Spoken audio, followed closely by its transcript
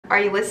Are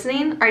you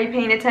listening? Are you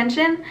paying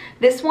attention?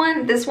 This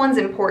one's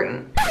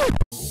important.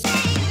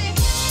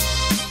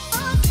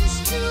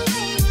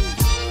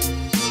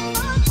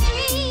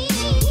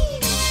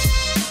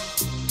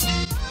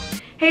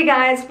 Hey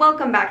guys,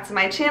 welcome back to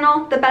my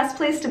channel, the best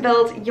place to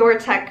build your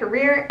tech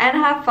career and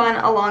have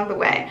fun along the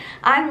way.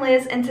 I'm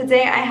Liz, and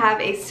today I have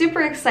a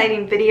super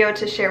exciting video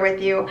to share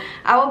with you.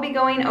 I will be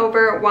going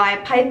over why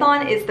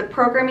Python is the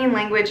programming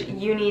language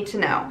you need to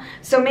know.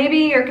 So maybe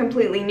you're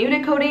completely new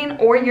to coding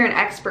or you're an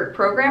expert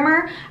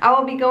programmer. I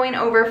will be going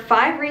over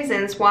 5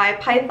 reasons why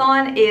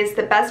Python is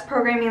the best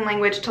programming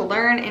language to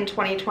learn in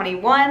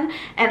 2021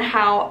 and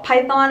how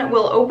Python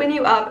will open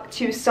you up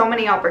to so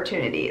many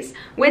opportunities.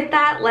 With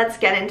that, let's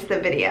get into the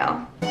video.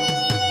 The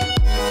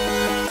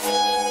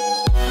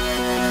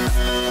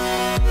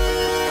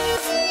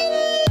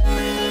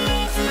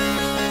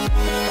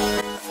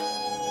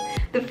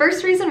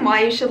first reason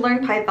why you should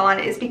learn Python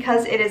is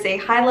because it is a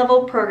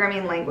high-level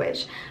programming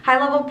language.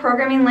 High-level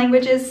programming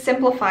languages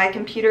simplify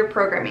computer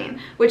programming,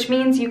 which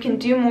means you can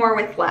do more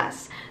with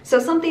less. So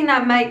something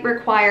that might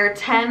require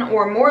 10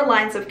 or more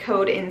lines of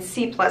code in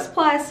C++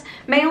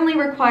 may only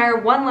require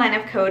 1 line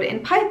of code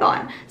in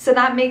Python, so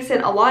that makes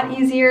it a lot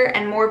easier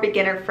and more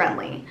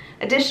beginner-friendly.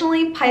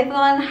 Additionally,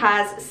 Python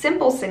has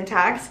simple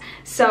syntax,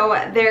 so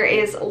there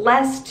is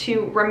less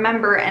to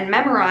remember and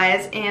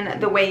memorize in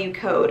the way you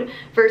code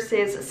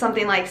versus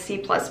something like C++,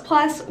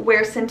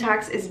 where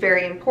syntax is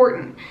very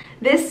important.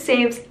 This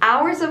saves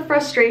hours of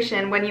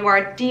frustration when you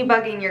are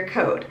debugging your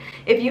code.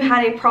 If you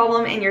had a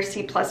problem in your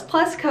C++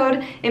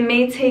 code, it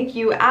may take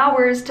you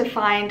hours to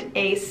find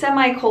a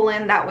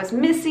semicolon that was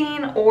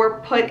missing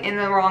or put in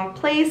the wrong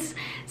place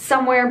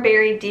somewhere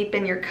buried deep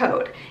in your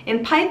code.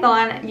 In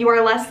Python, you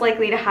are less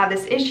likely to have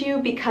this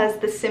issue because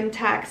the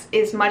syntax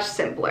is much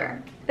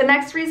simpler. The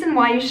next reason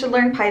why you should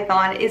learn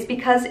Python is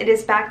because it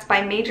is backed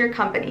by major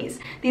companies.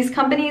 These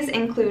companies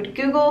include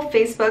Google,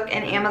 Facebook,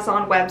 and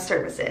Amazon Web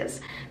Services.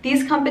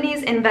 These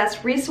companies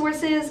invest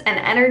resources and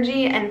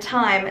energy and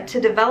time to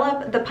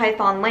develop the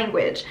Python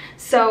language.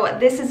 So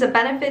this is a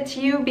benefit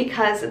to you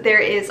because there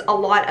is a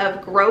lot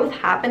of growth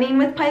happening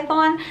with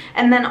Python.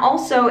 And then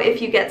also,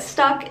 if you get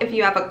stuck, if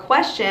you have a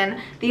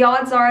question, the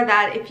odds are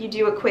that if you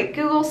do a quick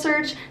Google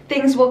search,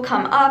 things will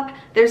come up.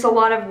 There's a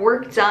lot of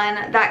work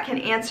done that can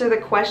answer the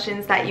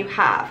questions that you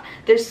have.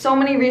 There's so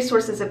many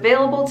resources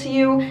available to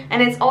you,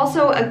 and it's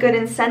also a good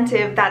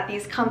incentive that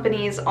these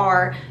companies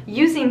are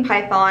using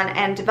Python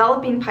and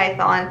developing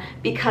Python,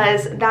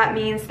 because that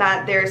means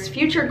that there's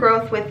future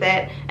growth with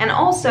it. And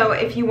also,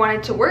 if you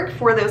wanted to work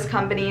for those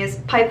companies,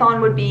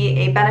 Python would be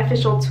a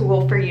beneficial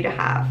tool for you to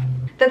have.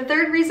 The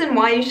third reason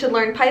why you should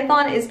learn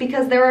Python is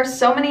because there are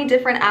so many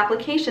different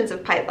applications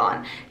of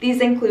Python. These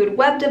include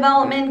web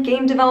development,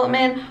 game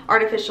development,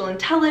 artificial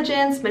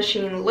intelligence,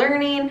 machine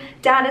learning,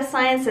 data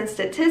science and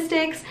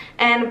statistics,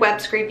 and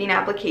web scraping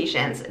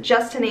applications,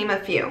 just to name a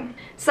few.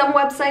 Some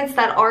websites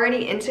that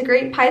already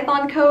integrate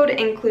Python code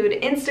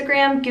include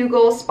Instagram,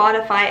 Google,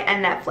 Spotify,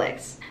 and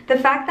Netflix. The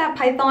fact that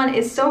Python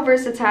is so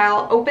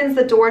versatile opens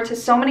the door to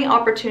so many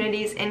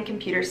opportunities in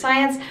computer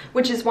science,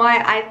 which is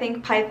why I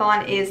think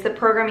Python is the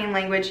programming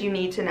language you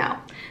need to know.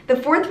 The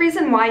fourth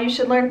reason why you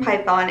should learn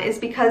Python is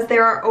because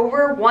there are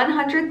over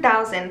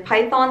 100,000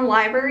 Python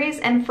libraries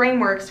and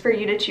frameworks for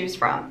you to choose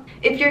from.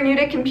 If you're new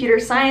to computer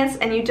science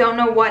and you don't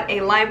know what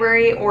a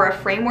library or a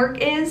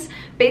framework is,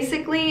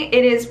 basically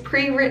it is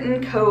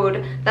pre-written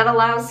code that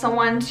allows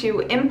someone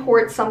to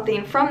import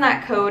something from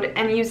that code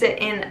and use it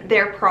in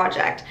their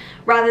project,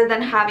 rather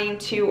than having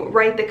to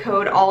write the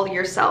code all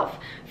yourself.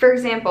 For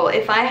example,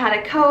 if I had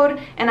a code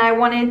and I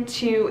wanted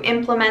to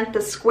implement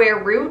the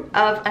square root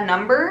of a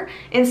number,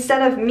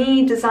 instead of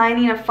me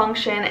designing a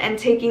function and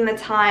taking the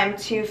time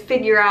to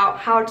figure out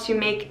how to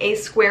make a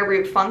square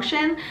root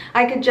function,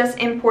 I could just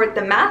import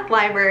the math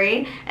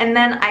library, and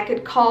then I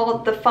could call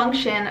the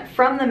function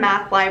from the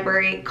math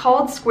library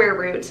called square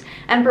root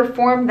and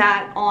perform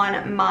that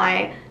on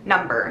my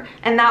number,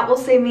 and that will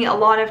save me a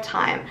lot of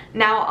time.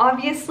 Now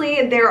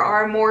obviously there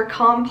are more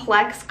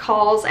complex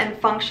calls and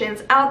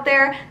functions out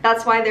there.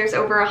 That's why there's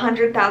over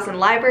 100,000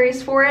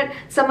 libraries for it.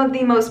 Some of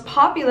the most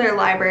popular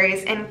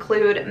libraries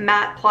include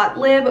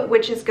matplotlib,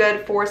 which is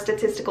good for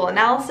statistical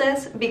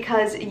analysis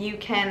because you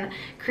can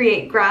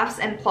create graphs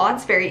and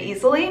plots very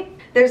easily.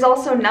 There's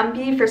also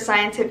NumPy for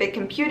scientific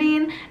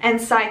computing and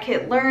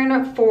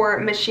scikit-learn for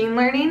machine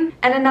learning.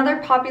 And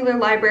another popular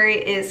library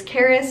is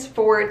Keras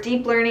for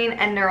deep learning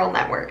and neural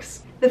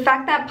networks. The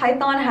fact that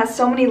Python has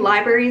so many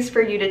libraries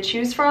for you to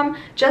choose from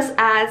just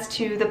adds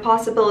to the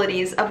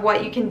possibilities of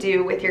what you can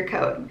do with your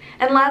code.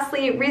 And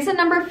lastly, reason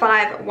number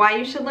 5 why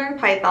you should learn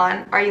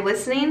Python. Are you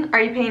listening?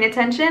 Are you paying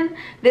attention?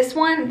 This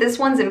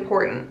one's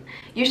important.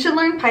 You should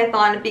learn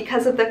Python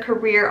because of the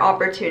career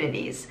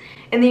opportunities.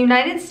 In the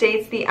United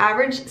States, the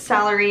average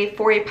salary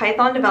for a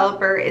Python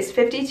developer is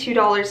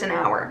 $52 an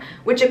hour,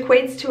 which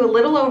equates to a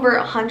little over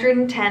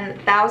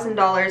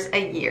 $110,000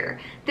 a year.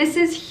 This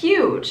is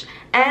huge.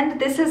 and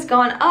this has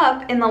gone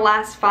up in the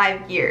last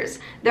 5 years.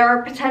 There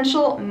are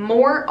potential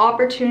more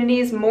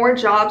opportunities, more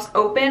jobs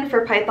open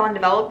for Python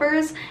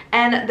developers,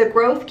 and the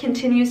growth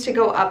continues to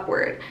go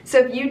upward. So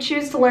if you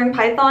choose to learn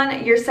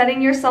Python, you're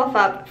setting yourself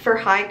up for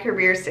high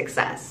career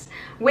success.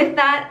 With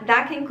that,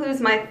 that concludes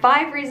my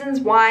 5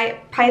 reasons why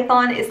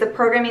Python is the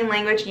programming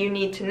language you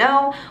need to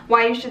know,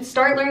 why you should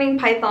start learning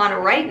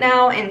Python right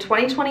now in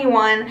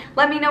 2021.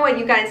 Let me know what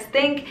you guys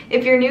think.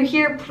 If you're new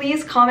here,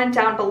 please comment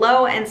down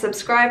below and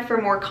subscribe for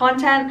more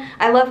content.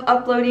 I love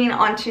uploading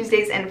on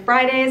Tuesdays and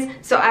Fridays,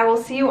 so I will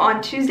see you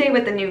on Tuesday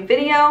with a new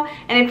video.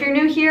 And if you're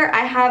new here, I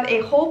have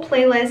a whole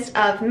playlist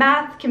of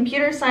math,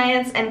 computer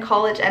science, and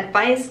college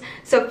advice,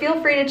 so feel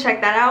free to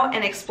check that out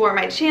and explore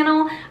my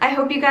channel. I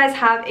hope you guys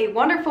have a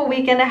wonderful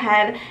weekend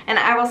ahead, and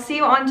I will see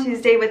you on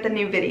Tuesday with a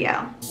new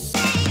video.